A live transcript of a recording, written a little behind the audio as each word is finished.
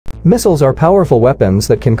Missiles are powerful weapons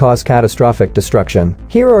that can cause catastrophic destruction.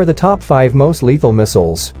 Here are the top 5 most lethal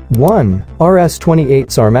missiles. 1. RS-28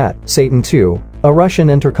 Sarmat, Satan II, a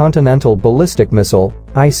Russian intercontinental ballistic missile,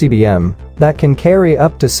 ICBM, that can carry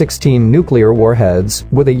up to 16 nuclear warheads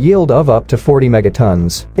with a yield of up to 40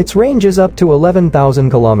 megatons. Its range is up to 11,000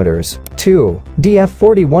 kilometers. 2.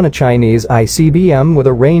 DF-41, a Chinese ICBM with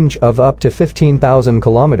a range of up to 15,000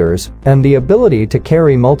 kilometers and the ability to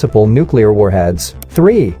carry multiple nuclear warheads.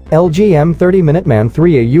 3. LGM-30 Minuteman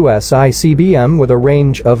III, a US ICBM with a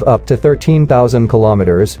range of up to 13,000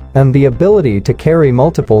 kilometers and the ability to carry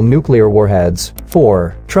multiple nuclear warheads.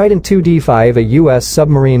 4. Trident II D5, a US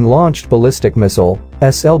submarine-launched ballistic missile,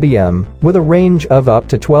 SLBM, with a range of up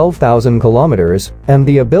to 12,000 kilometers and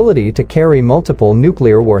the ability to carry multiple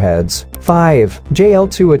nuclear warheads. 5.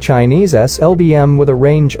 JL-2, a Chinese SLBM with a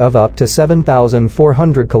range of up to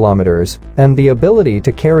 7,400 kilometers and the ability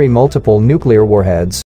to carry multiple nuclear warheads.